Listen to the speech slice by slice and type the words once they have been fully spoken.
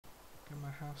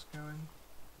my house going.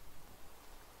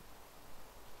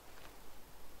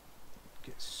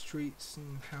 Get streets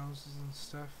and houses and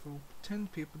stuff for 10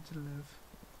 people to live.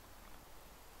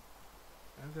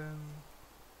 And then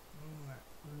all that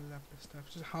lovely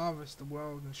stuff. Just harvest the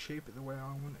world and shape it the way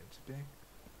I want it to be.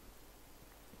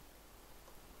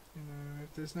 You know,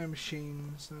 if there's no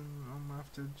machines, then I'm gonna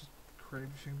have to just create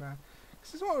everything back.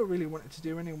 Because that's what I really wanted to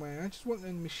do anyway. I just want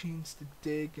the machines to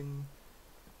dig and,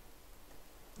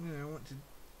 you know,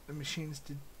 the machines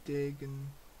to dig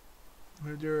and I'm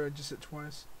gonna do it just at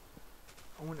twice.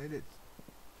 I wanted to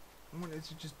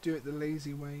just do it the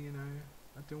lazy way, you know.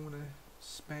 I don't want to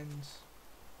spend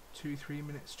 2-3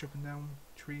 minutes stripping down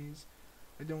trees.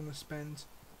 I don't want to spend,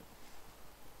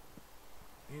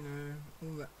 you know,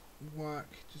 all that work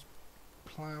just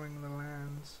ploughing the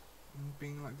lands and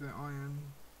being like the I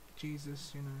am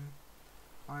Jesus, you know.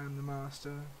 I am the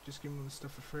master, just giving all the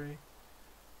stuff for free.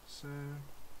 So,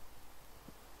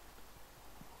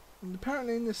 and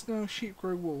apparently in this now sheep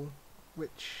grow wool,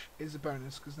 which is a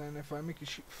bonus, because then if I make a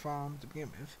sheep farm to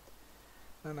begin with,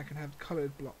 then I can have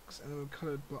coloured blocks, and then with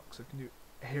coloured blocks I can do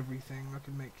everything. I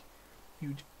can make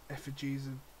huge effigies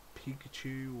of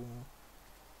Pikachu, or,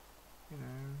 you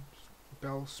know,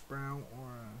 Bellsprout,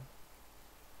 or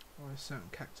a certain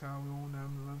cacti we all know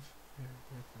and love.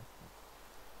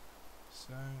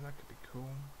 So that could be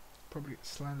cool. Probably get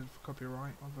slandered for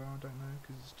copyright, although I don't know,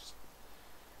 because it's just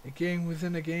a game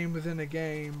within a game within a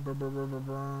game. Brr, brr, brr, brr,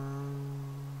 brr.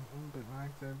 A bit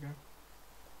lag, there we go.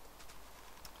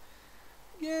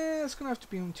 Yeah, it's gonna have to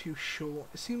be on too short.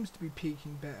 It seems to be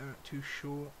peaking better at too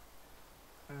short.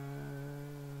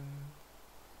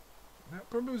 That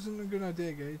probably wasn't a good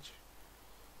idea, Gage.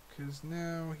 Because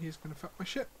now he's gonna fuck my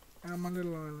ship and my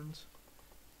little island.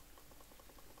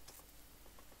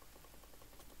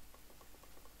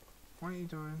 Why aren't you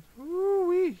dying? Ooh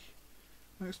wee!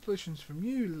 No explosions from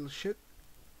you, little shit.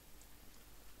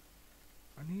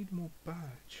 I need more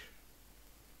birch.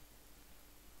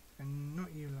 And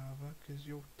not you, lava, because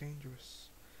you're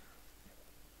dangerous.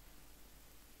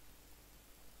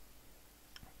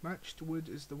 Matched wood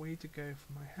is the way to go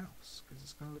for my house, because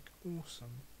it's going to look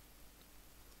awesome.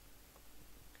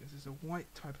 Because it's a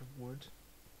white type of wood.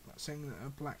 I'm not saying that a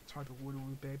black type of wood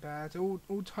would be bad.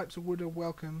 All types of wood are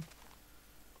welcome.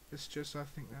 It's just I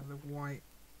think that the white,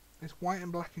 it's white and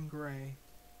black and grey,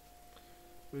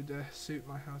 would suit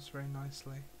my house very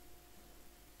nicely.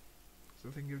 So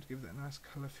I think it would give that nice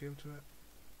colour feel to it.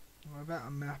 Well, without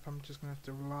a map, I'm just going to have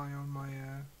to rely on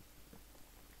my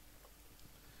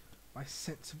my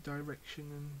sense of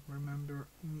direction and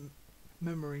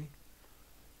memory.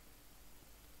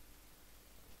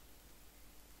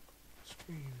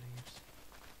 Screw you, leaves.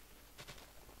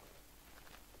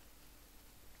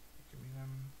 Give me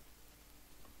them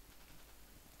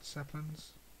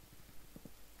saplings.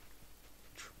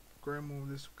 Grow more of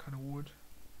this kind of wood.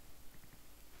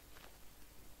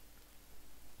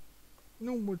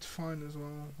 No wood's fine as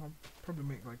well. I'll probably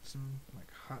make like some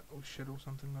hut or shed or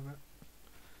something of it.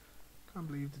 Can't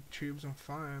believe the tube's on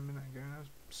fire a minute ago. That was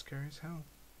scary as hell.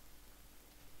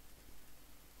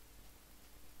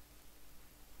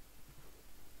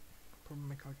 Probably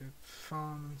make like a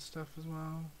farm and stuff as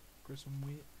well. Grow some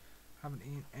wheat. Haven't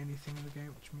eaten anything in the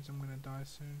game, which means I'm gonna die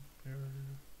soon.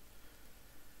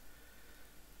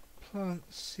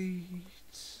 Plant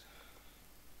seeds.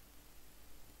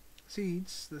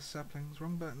 Seeds, the saplings.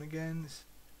 Wrong button again. It's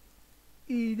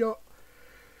E.Scoop.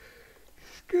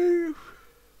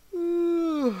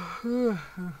 Oh,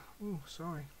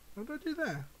 sorry. What did I do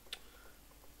there?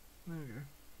 There we go.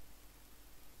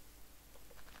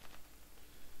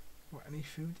 What, any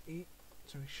food to eat?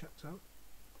 So he shuts up.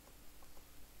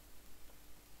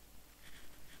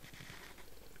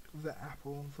 The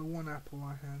apple, the one apple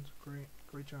I had. Great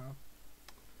job.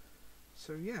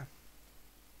 So yeah.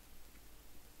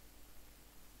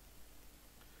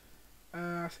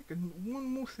 I think one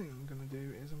more thing I'm going to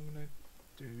do is I'm going to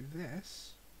do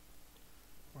this,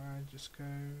 where I just go,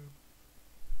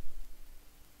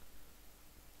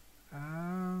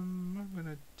 I'm going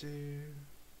to do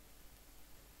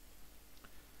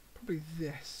probably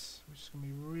this, which is going to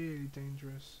be really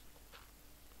dangerous.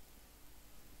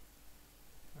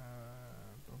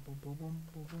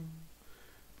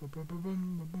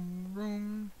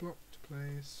 Blocked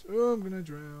place. Oh, I'm going to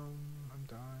drown. I'm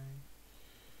dying.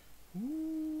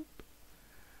 Whoop.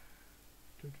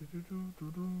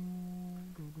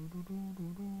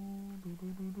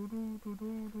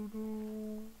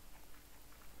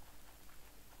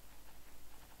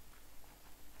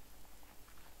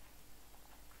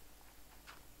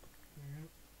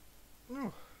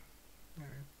 Oh,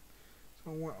 there.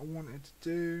 So I wanted to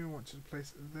do. I wanted to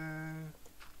place it there.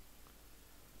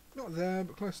 Not there,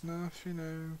 but close enough, you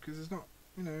know, because it's not,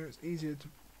 you know, it's easier to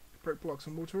break blocks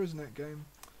in water, isn't it, game?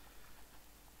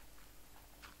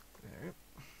 There.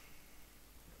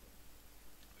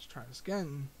 Let's try this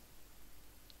again.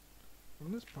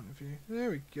 From this point of view.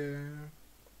 There we go.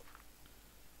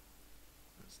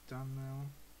 That's done now.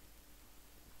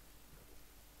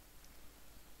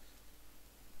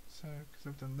 So, because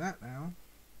I've done that now,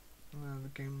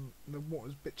 the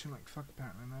water's bitching like fuck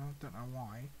apparently now. Don't know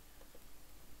why.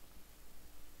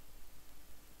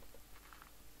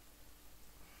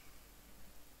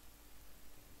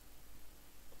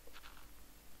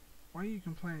 Why are you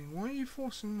complaining? Why are you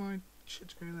forcing my shit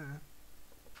to go there?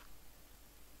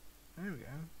 There we go.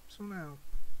 Sort out.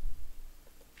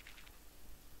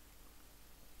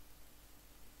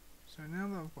 So now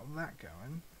that I've got that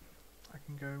going, I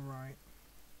can go right.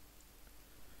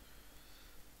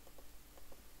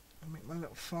 I'll make my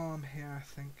little farm here, I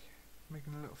think.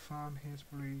 Making a little farm here is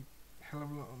probably a hell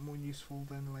of a lot more useful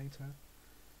than later.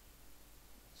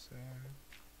 So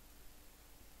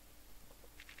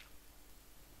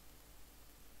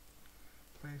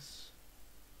place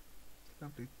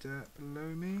lovely dirt below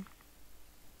me.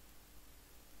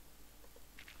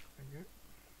 There we go.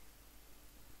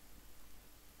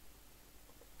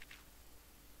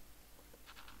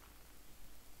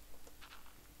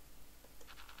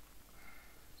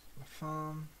 My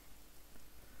farm.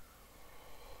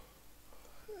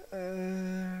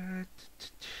 I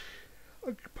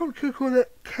could probably cook all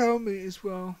that cow meat as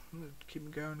well. Keep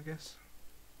me going, I guess.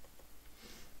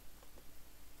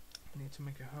 Need to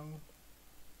make a hole.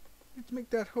 Need to make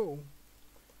that hole.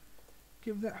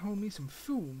 Give that hole me some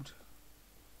food.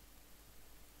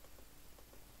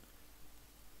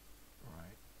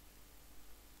 Right.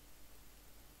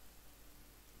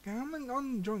 Yeah, I'm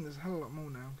enjoying this a hell of a lot more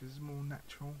now because there's more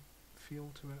natural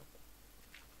feel to it.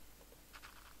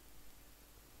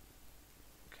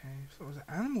 Okay, I thought it was an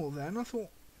animal there, and I thought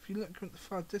if you look at the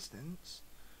far distance,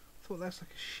 I thought that's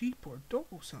like a sheep or a dog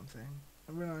or something.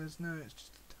 I realised no, it's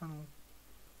just a tunnel.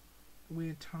 A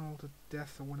weird tunnel to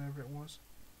death or whatever it was.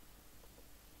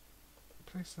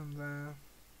 Place them there.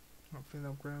 Hopefully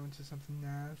they'll grow into something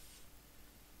nice.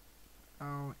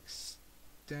 I'll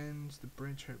extend the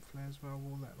bridge hopefully as well,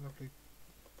 all that lovely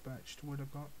birched wood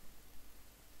I've got.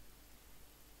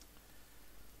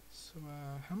 So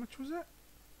how much was it?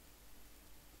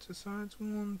 To sides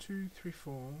 1, 2, 3,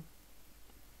 4.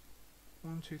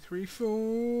 1, 2, 3,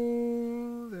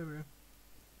 4. There we go.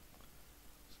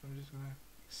 So I'm just gonna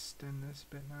extend this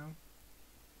a bit now.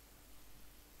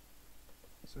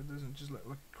 So it doesn't just look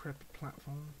like a crappy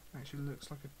platform. It actually looks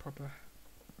like a proper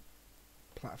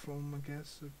platform, I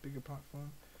guess, a bigger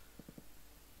platform.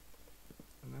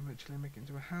 And then eventually make it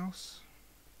into a house.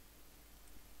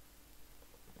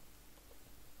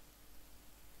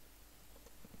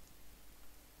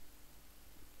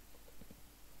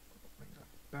 Make that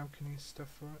balcony stuff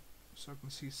for it, so I can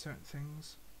see certain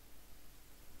things.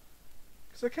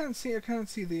 Because I can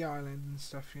see the island and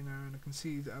stuff, you know, and I can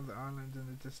see the other island in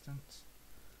the distance.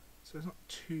 So it's not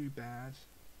too bad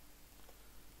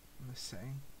in this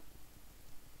setting.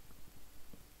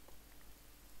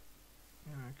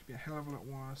 You know, it could be a hell of a lot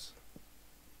worse.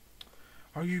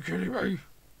 Are you kidding me?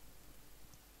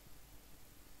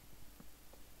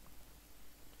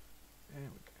 There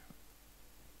we go.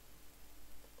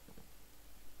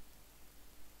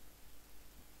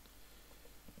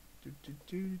 Do do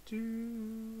do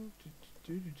do do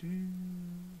do do do.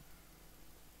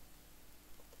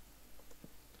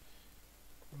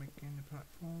 Making a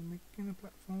platform, making a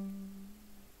platform.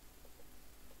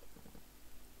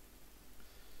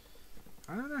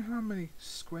 I don't know how many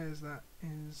squares that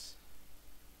is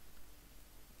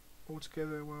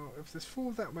altogether. Well, if there's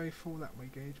 4 that way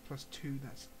gauge, plus 2,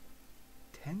 that's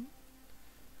 10.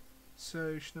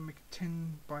 So should I make it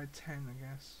 10 by 10, I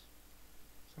guess?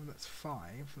 So that's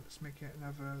 5. Let's make it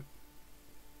another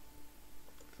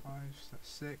 5. So that's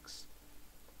 6,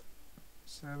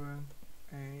 7,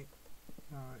 8,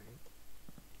 9,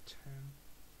 10.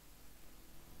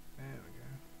 There we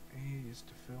go. Easy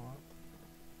to fill up.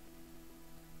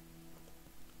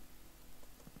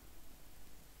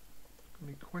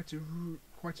 Gonna be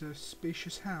quite a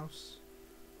spacious house.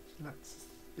 So that's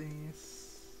this.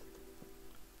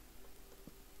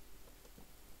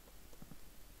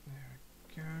 There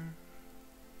we go.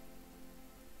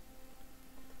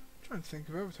 Trying to think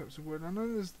of other types of wood. I know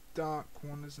there's dark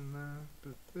one, isn't there?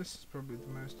 But this is probably the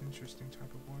most interesting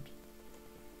type of wood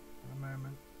at the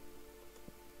moment.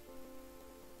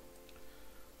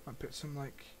 I'll put some,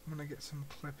 like, when I get some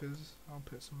clippers, I'll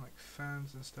put some, like,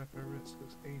 fans and stuff over it so it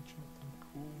looks ancient and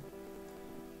cool.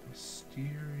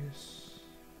 Mysterious.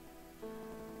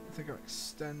 I think I'll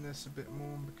extend this a bit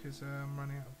more because I'm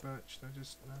running out of birch, I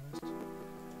just noticed.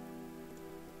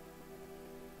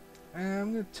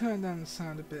 I'm going to turn down the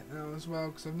sound a bit now as well,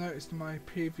 because I've noticed in my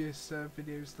previous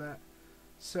videos that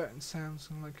certain sounds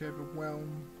can like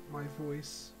overwhelm my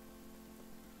voice.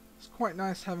 It's quite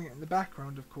nice having it in the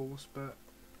background, of course, but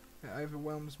it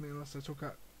overwhelms me unless I talk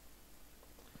up.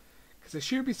 Because I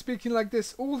should be speaking like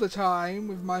this all the time,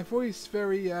 with my voice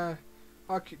very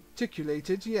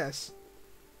articulated, yes.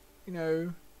 You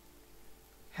know,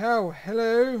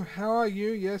 hello, how are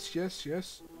you? Yes, yes,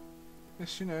 yes.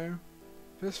 Yes, you know.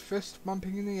 Fist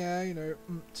bumping in the air, you know.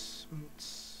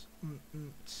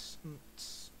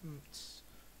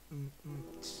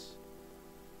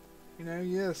 You know,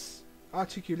 yes.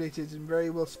 Articulated and very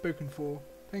well spoken for.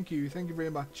 Thank you very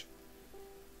much.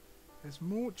 There's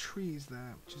more trees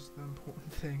there, which is the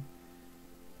important thing.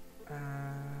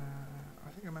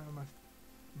 I think I'm out of my...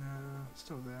 No, it's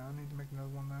still there. I need to make another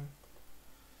one though.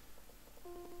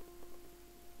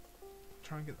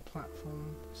 Try and get the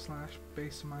platform /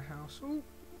 base of my house. Ooh!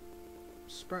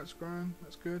 Sprouts growing,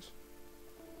 that's good.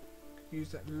 Could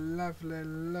use that lovely,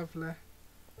 lovely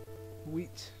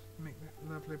wheat to make that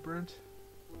lovely bread.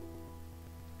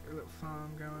 Get a little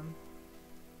farm going.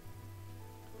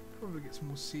 Probably get some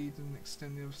more seed and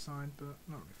extend the other side, but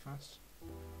not really fast.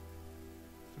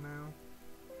 For now.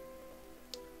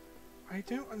 I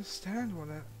don't understand what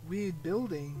that weird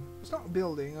building... It's not a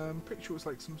building, I'm pretty sure it's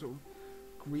like some sort of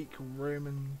Greek,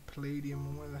 Roman, Palladium,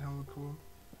 or whatever the hell they're called.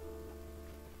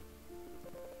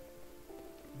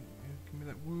 Give me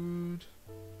that wood.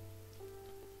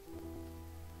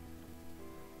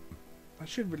 I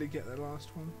should really get that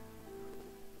last one.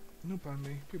 No, pardon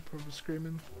me. People probably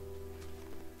screaming.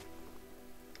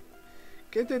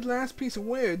 Get that last piece of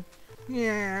wood.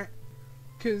 Yeah.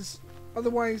 Because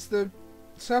otherwise the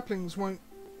saplings won't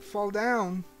fall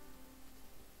down.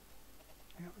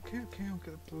 Yeah, okay, I'll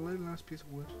get the bloody last piece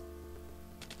of wood.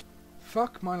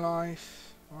 Fuck my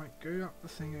life. Alright, go up the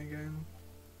thing again.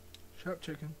 Shut up,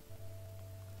 chicken.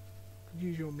 Could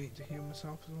use your meat to heal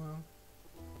myself as well.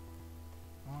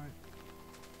 Alright.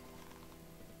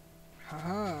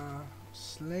 Haha!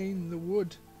 Slain the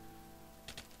wood.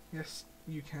 Yes,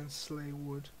 you can slay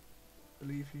wood.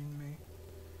 Believe you in me.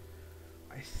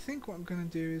 I think what I'm going to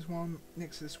do is while I'm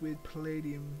next to this weird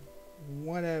palladium,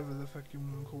 whatever the fuck you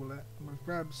want to call it, I'm going to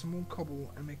grab some more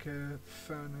cobble and make a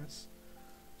furnace.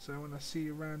 So when I see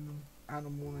a random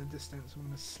animal in the distance, I'm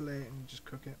going to slay it and just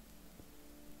cook it.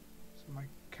 So my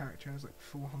character has like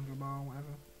 400 bar or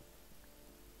whatever.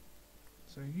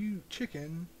 So you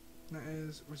chicken that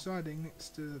is residing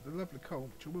next to the lovely coal,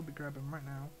 which I will be grabbing right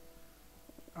now,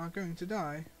 are going to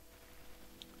die.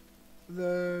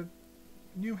 The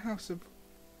new house of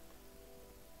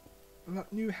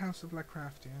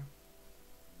Lagcraftia.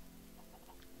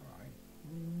 Right.